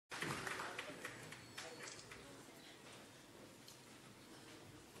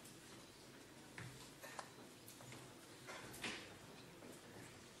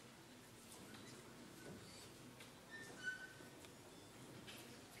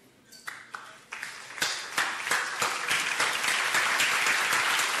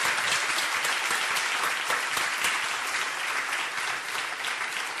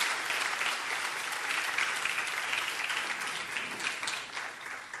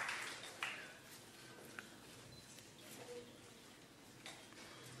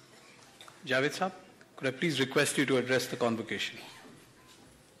Javed Saab, could I please request you to address the convocation?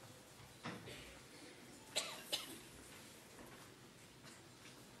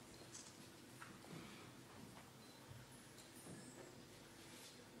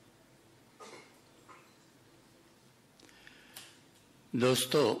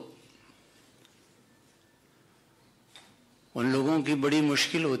 दोस्तों, उन लोगों की बड़ी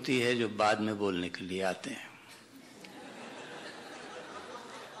मुश्किल होती है जो बाद में बोलने के लिए आते हैं।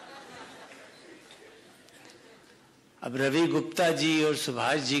 अब रवि गुप्ता जी और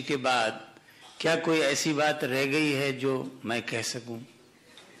सुभाष जी के बाद क्या कोई ऐसी बात रह गई है जो मैं कह सकूं?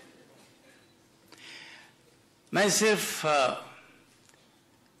 मैं सिर्फ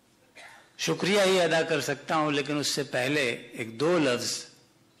शुक्रिया ही अदा कर सकता हूं, लेकिन उससे पहले एक दो लफ्ज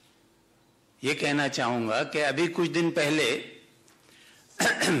ये कहना चाहूंगा कि अभी कुछ दिन पहले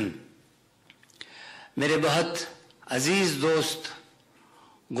मेरे बहुत अजीज दोस्त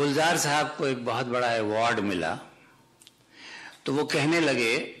गुलजार साहब को एक बहुत बड़ा अवार्ड मिला। तो वो कहने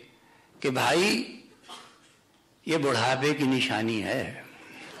लगे कि भाई ये बुढ़ापे की निशानी है,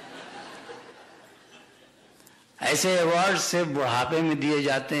 ऐसे अवार्ड से बुढ़ापे में दिए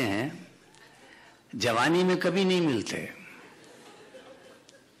जाते हैं, जवानी में कभी नहीं मिलते।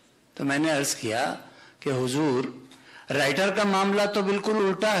 तो मैंने अर्ज किया कि हुजूर, राइटर का मामला तो बिल्कुल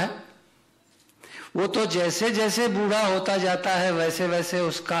उल्टा है। वो तो जैसे जैसे बूढ़ा होता जाता है वैसे वैसे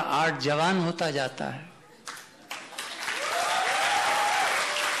उसका आर्ट जवान होता जाता है।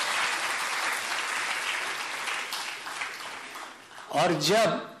 और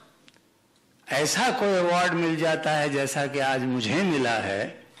जब ऐसा कोई अवार्ड मिल जाता है जैसा कि आज मुझे मिला है,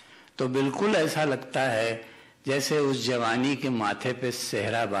 तो बिल्कुल ऐसा लगता है जैसे उस जवानी के माथे पे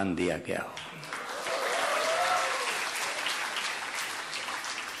सेहरा बांध दिया गया हो।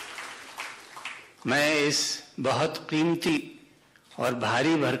 मैं इस बहुत कीमती और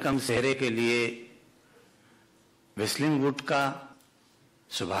भारी भरकम सेहरे के लिए व्हिस्लिंग वुड का,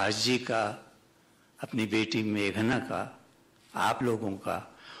 सुभाष जी का, अपनी बेटी मेघना का, आप लोगों का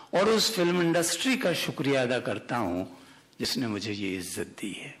और उस फिल्म इंडस्ट्री का शुक्रिया अदा करता हूं जिसने मुझे ये इज्जत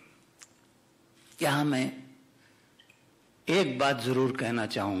दी है। यहां मैं एक बात जरूर कहना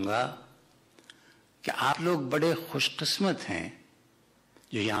चाहूंगा कि आप लोग बड़े खुशकिस्मत हैं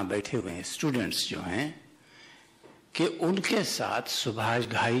जो यहां बैठे हुए हैं, स्टूडेंट्स जो हैं, कि उनके साथ सुभाष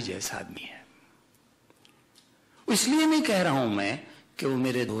घाई जैसा आदमी है। इसलिए नहीं कह रहा हूं मैं कि वो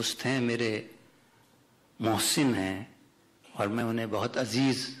मेरे दोस्त हैं, मेरे मोहसिन हैं और मैं उन्हें बहुत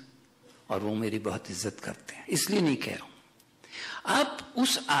अजीज और वो मेरी बहुत इज्जत करते हैं, इसलिए नहीं कह रहा हूं। आप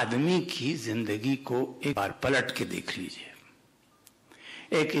उस आदमी की जिंदगी को एक बार पलट के देख लीजिए।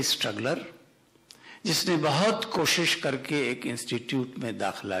 एक स्ट्रगलर जिसने बहुत कोशिश करके एक इंस्टीट्यूट में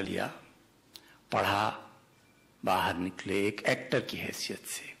दाखिला लिया, पढ़ा, बाहर निकले एक एक्टर की हैसियत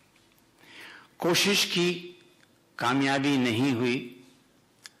से, कोशिश की, कामयाबी नहीं हुई,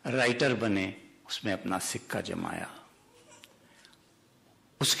 राइटर बने, उसमें अपना सिक्का जमाया,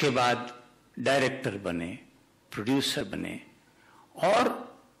 उसके बाद डायरेक्टर बने, प्रोड्यूसर बने और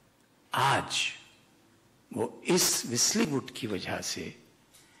आज वो इस व्हिस्लिंग वुड की वजह से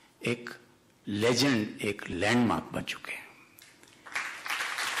एक लेजेंड, एक लैंडमार्क बन चुके हैं।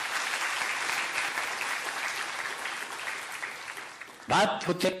 बात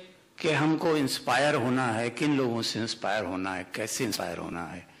होती है कि हमको इंस्पायर होना है, किन लोगों से इंस्पायर होना है, कैसे इंस्पायर होना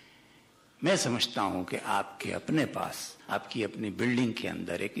है। मैं समझता हूं कि आपके अपने पास, आपकी अपनी बिल्डिंग के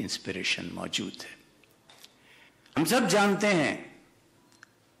अंदर एक इंस्पिरेशन मौजूद है। हम सब जानते हैं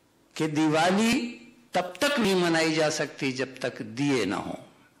कि दिवाली तब तक नहीं मनाई जा सकती जब तक दिए ना हो,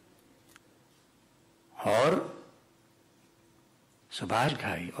 और सुभाष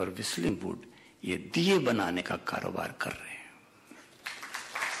घाई और व्हिस्लिंग वुड ये दिए बनाने का कारोबार कर रहे हैं।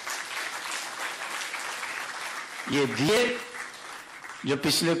 ये दिए जो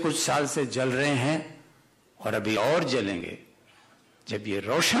पिछले कुछ साल से जल रहे हैं और अभी और जलेंगे, जब ये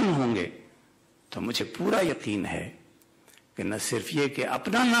रोशन होंगे तो मुझे पूरा यकीन है कि न सिर्फ ये कि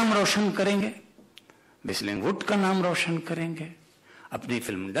अपना नाम रोशन करेंगे, व्हिस्लिंग वुड का नाम रोशन करेंगे, अपनी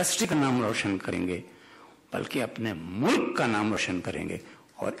फिल्म इंडस्ट्री का नाम रोशन करेंगे, बल्कि अपने मुल्क का नाम रोशन करेंगे।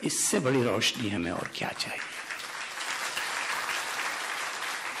 और इससे बड़ी रोशनी हमें और क्या चाहिए।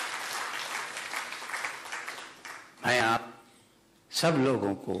 मैं आप सब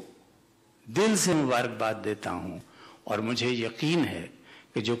लोगों को दिल से मुबारकबाद देता हूं और मुझे यकीन है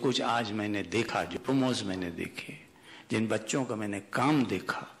कि जो कुछ आज मैंने देखा, जो प्रोमोज मैंने देखे, जिन बच्चों का मैंने काम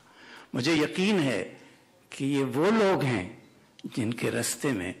देखा, मुझे यकीन है कि ये वो लोग हैं जिनके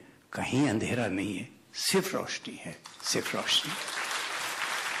रास्ते में कहीं अंधेरा नहीं है, सिर्फ रोशनी है, सिर्फ रोशनी।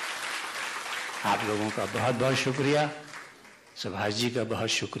 आप लोगों का बहुत बहुत शुक्रिया, सुभाष जी का बहुत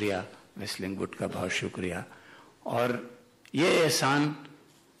शुक्रिया, वेस्लिंग वुड का बहुत शुक्रिया। और ये एहसान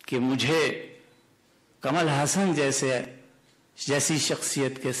कि मुझे कमल हसन जैसी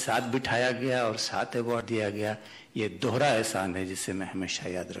शख्सियत के साथ बिठाया गया और साथ अवार्ड दिया गया, ये दोहरा एहसान है जिसे मैं हमेशा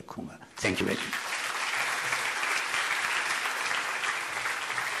याद रखूंगा। Thank you very much.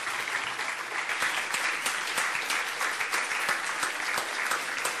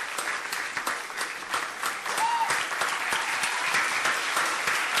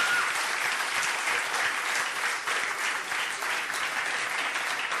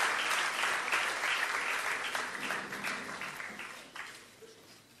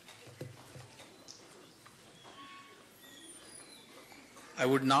 I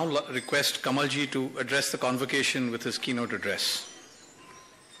would now request Kamal ji to address the convocation with his keynote address.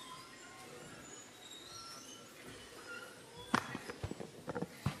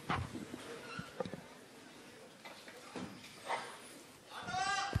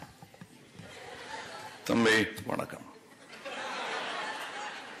 Thambi, vanakkam.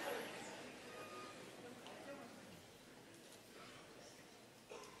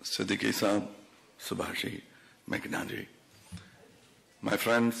 Siddiqui sahab, Subhashi, Meghna ji, my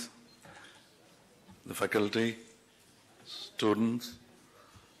friends, the faculty, students,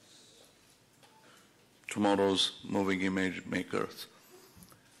 tomorrow's moving image makers,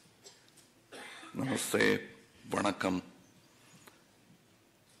 namaste, vanakkam,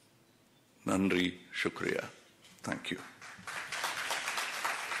 nandri, shukriya. Thank you.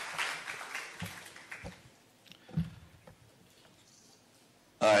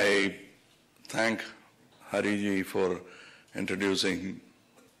 I thank Hariji for introducing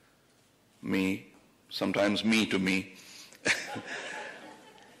me, sometimes me to me.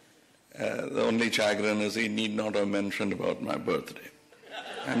 The only chagrin is he need not have mentioned about my birthday.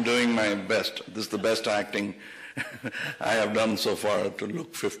 I'm doing my best. This is the best acting I have done so far to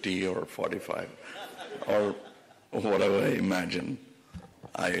look 50 or 45 or whatever I imagine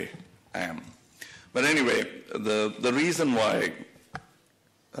I am. But anyway, the reason why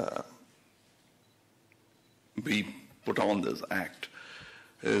we put on this act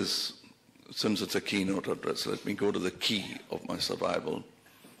is, since it's a keynote address, let me go to the key of my survival.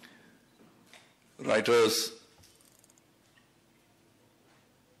 Writers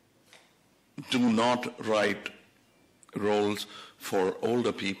do not write roles for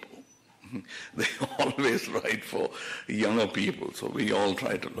older people. They always write for younger people, so we all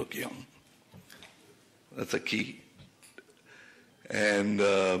try to look young. That's a key. And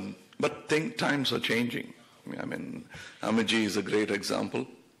but times are changing. I mean, Amiji is a great example,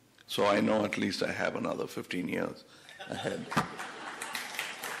 so I know at least I have another 15 years ahead.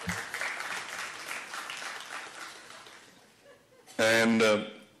 And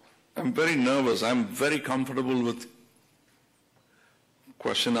I'm very nervous. I'm very comfortable with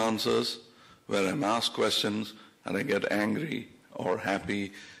question answers, where I'm asked questions and I get angry or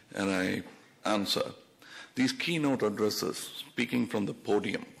happy and I answer. These keynote addresses, speaking from the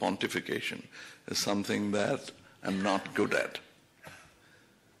podium, pontification, is something that I'm not good at.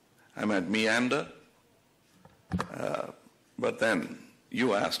 I might meander, but then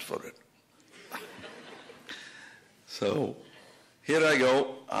you asked for it. So here I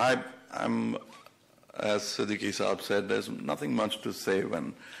go. I'm, as Siddiqui Saab said, there's nothing much to say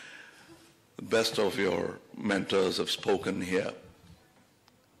when the best of your mentors have spoken here.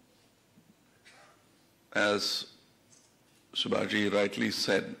 As Subhaji rightly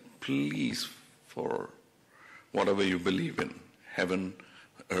said, please, for whatever you believe in, heaven,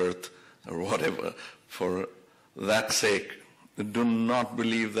 earth, or whatever, for that sake, do not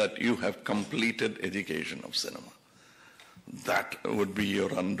believe that you have completed education of cinema. That would be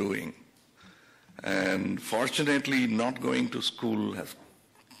your undoing. And fortunately, not going to school has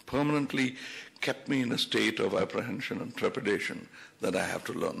permanently kept me in a state of apprehension and trepidation that I have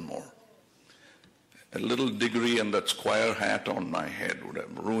to learn more. A little degree and that square hat on my head would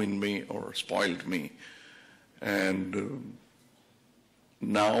have ruined me or spoiled me. And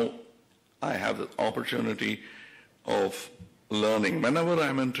now I have the opportunity of learning. Whenever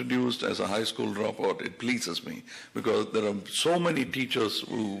I'm introduced as a high school dropout, it pleases me because there are so many teachers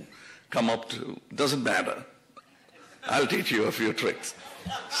who come up to, doesn't matter, I'll teach you a few tricks.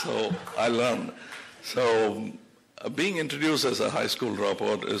 So I learn. So being introduced as a high school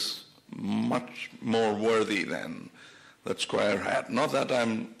dropout is much more worthy than that square hat. Not that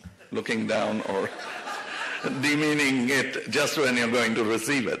I'm looking down or demeaning it just when you're going to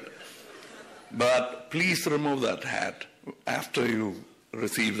receive it. But please remove that hat after you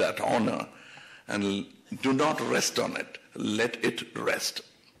receive that honor and do not rest on it. Let it rest.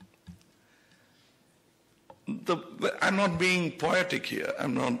 I'm not being poetic here.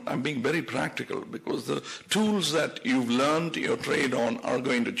 I'm being very practical, because the tools that you've learned your trade on are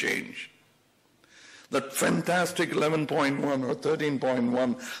going to change. That fantastic 11.1 or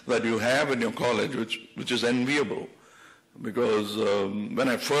 13.1 that you have in your college, which is enviable, because when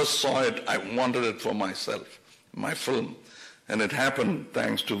I first saw it, I wanted it for myself, my film. And it happened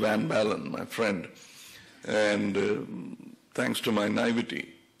thanks to Van Balen, my friend, and thanks to my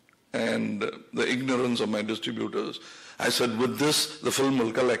naivety and the ignorance of my distributors. I said, with this, the film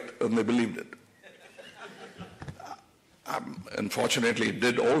will collect, and they believed it. Unfortunately, it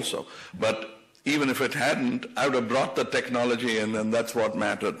did also. But even if it hadn't, I would have brought the technology in, and that's what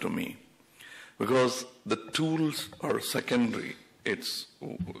mattered to me. Because the tools are secondary. It's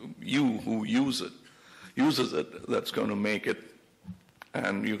you who uses it, that's going to make it,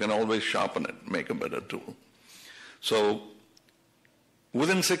 and you can always sharpen it, make a better tool. So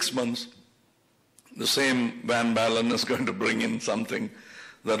within 6 months, the same Van Balen is going to bring in something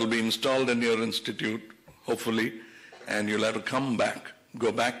that will be installed in your institute, hopefully, and you'll have to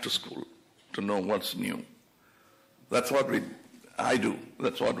go back to school to know what's new. That's what I do.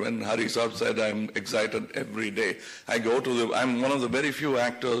 That's what when Hari Saab said, I'm excited every day. I'm one of the very few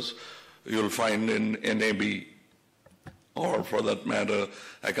actors you'll find in NAB, or for that matter,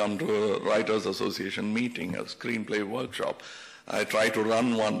 I come to a Writers Association meeting, a screenplay workshop. I try to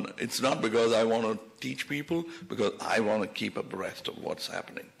run one. It's not because I want to teach people, because I want to keep abreast of what's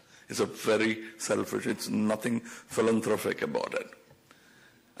happening. It's a very selfish, it's nothing philanthropic about it.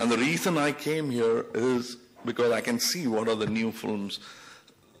 And the reason I came here is because I can see what are the new films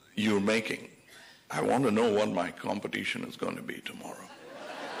you're making. I want to know what my competition is going to be tomorrow.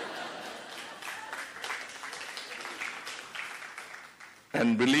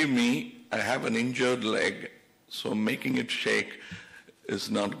 And believe me, I have an injured leg, so making it shake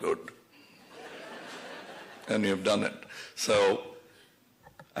is not good. And you've done it. So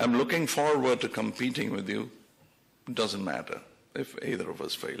I'm looking forward to competing with you. It doesn't matter. If either of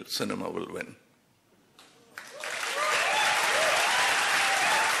us fail, cinema will win.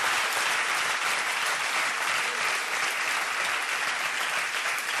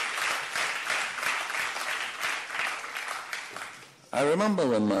 I remember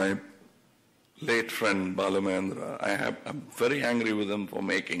when my late friend Balamendra, I'm very angry with him for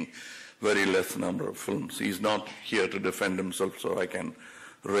making very less number of films. He's not here to defend himself, so I can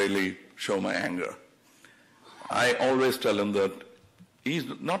really show my anger. I always tell him that he's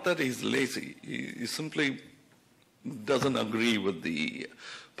not that he's lazy, he simply doesn't agree with the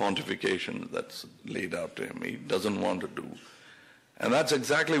pontification that's laid out to him. He doesn't want to do. And that's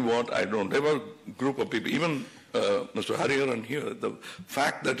exactly what I don't. There were a group of people, even Mr. Hariharan here, the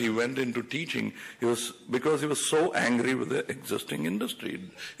fact that he went into teaching, because he was so angry with the existing industry.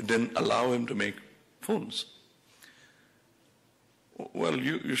 It didn't allow him to make films. Well,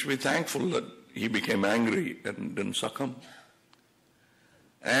 you should be thankful that he became angry and didn't succumb.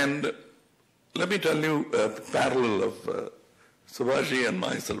 And let me tell you a parallel of Subhashi and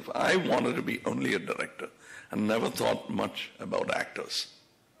myself. I wanted to be only a director and never thought much about actors.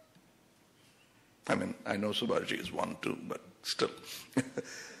 I mean, I know Subhashi is one too, but still.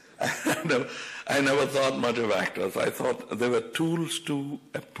 I never thought much of actors. I thought they were tools to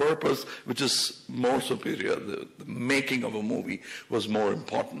a purpose which is more superior. The making of a movie was more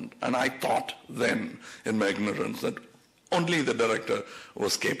important. And I thought then, in my ignorance, that only the director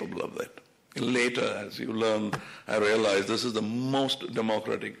was capable of that. Later, as you learn, I realized this is the most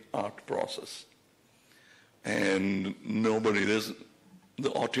democratic art process. And there's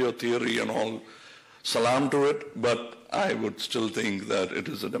the auteur theory and all, salam to it, but I would still think that it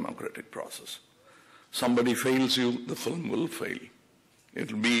is a democratic process. Somebody fails you, the film will fail.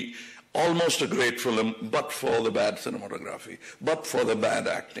 It'll be almost a great film, but for the bad cinematography, but for the bad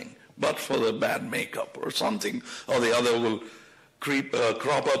acting, but for the bad makeup, or something or the other will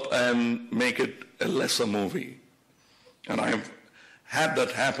crop up and make it a lesser movie. And I've had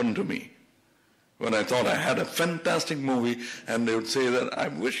that happen to me. When I thought I had a fantastic movie, and they would say that, I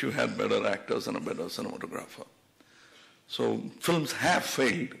wish you had better actors and a better cinematographer. So films have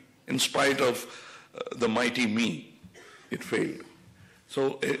failed. In spite of the mighty me, it failed.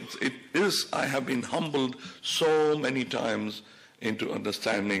 So I have been humbled so many times into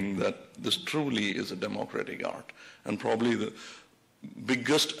understanding that this truly is a democratic art, and probably the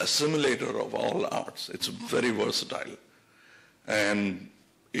biggest assimilator of all arts. It's very versatile. And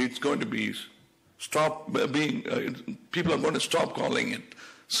it's going to be people are going to stop calling it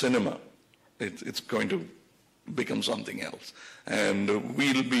cinema. It's going to become something else. And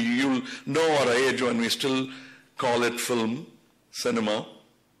you'll know our age when we still call it film, cinema,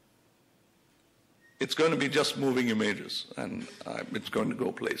 it's going to be just moving images, and it's going to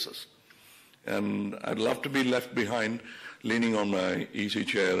go places. And I'd love to be left behind, leaning on my easy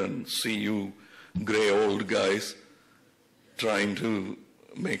chair and see you grey old guys trying to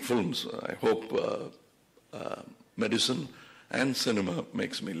make films. I hope medicine and cinema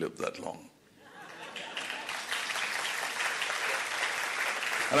makes me live that long.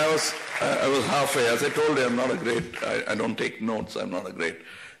 And I was halfway. As I told you, I'm not a great, I don't take notes. I'm not a great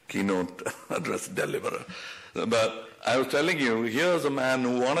keynote address deliverer. But I was telling you, here's a man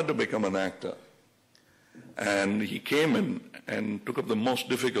who wanted to become an actor. And he came in and took up the most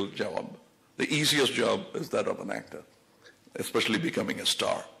difficult job. The easiest job is that of an actor, especially becoming a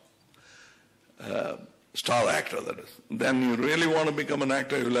star. Star actor, that is. Then you really want to become an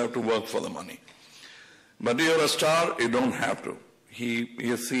actor, you'll have to work for the money. But you're a star, you don't have to. He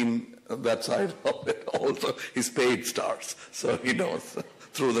has seen that side of it also. He's paid stars, so he knows,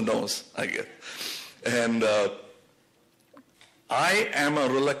 through the nose, I guess. And I am a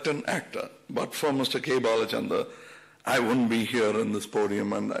reluctant actor, but for Mr. K. Balachandra, I wouldn't be here in this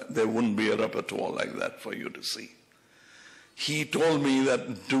podium, and there wouldn't be a repertoire like that for you to see. He told me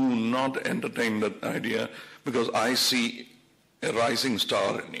that do not entertain that idea because I see a rising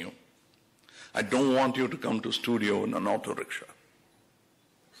star in you. I don't want you to come to studio in an auto rickshaw.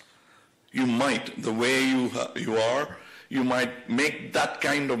 You might, the way you are, you might make that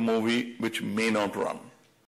kind of movie which may not run.